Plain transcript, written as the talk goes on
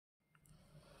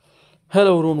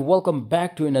Hello everyone, welcome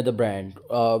back to another brand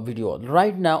video.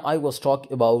 Right now I was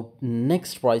talking about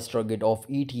next price target of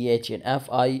ETH and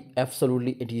FI.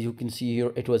 Absolutely, it is, you can see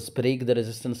here it was break the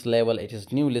resistance level. It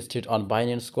is new listed on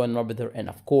Binance Coin Orbiter, and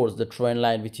of course the trend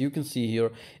line which you can see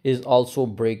here is also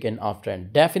break and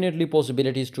uptrend. Definitely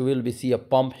possibilities to will we see a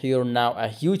pump here now, a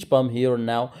huge pump here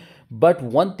now. But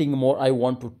one thing more I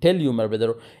want to tell you, my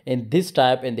brother, in this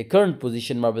type, in the current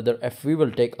position, my brother, if we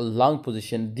will take a long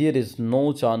position, there is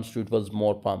no chance to it was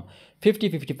more pump.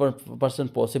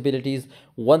 50% possibilities.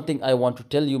 One thing I want to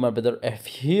tell you, my brother, if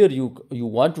here you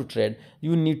want to trade,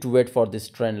 you need to wait for this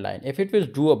trend line. If it will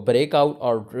do a breakout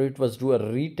or it was do a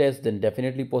retest, then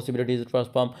definitely possibilities it was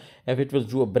pump. If it will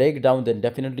do a breakdown, then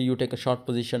definitely you take a short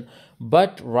position.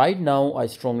 But right now I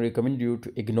strongly recommend you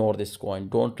to ignore this coin.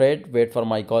 Don't trade. Wait for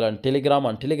my call on Telegram.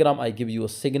 On Telegram I give you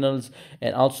signals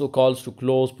and also calls to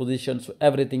close positions. So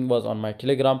everything was on my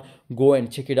Telegram. Go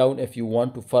and check it out if you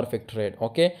want to perfect trade.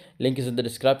 Okay, link is in the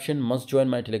description. Must join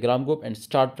my Telegram group and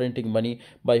start printing money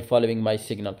by following my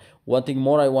signal. One thing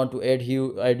more I want to add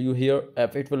you here,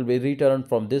 if it will be returned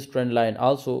from this trend line,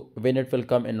 also when it will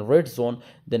come in red zone,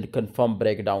 then confirm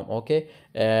breakdown. Okay,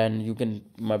 and you can,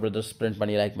 my brothers, print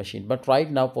money like machine. But right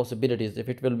now possibilities, if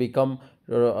it will become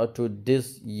to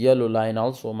this yellow line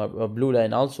also, my blue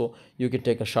line also, you can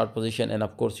take a short position and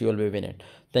of course you will be win it.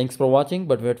 Thanks for watching,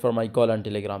 but wait for my call on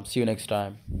Telegram. See you next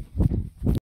time.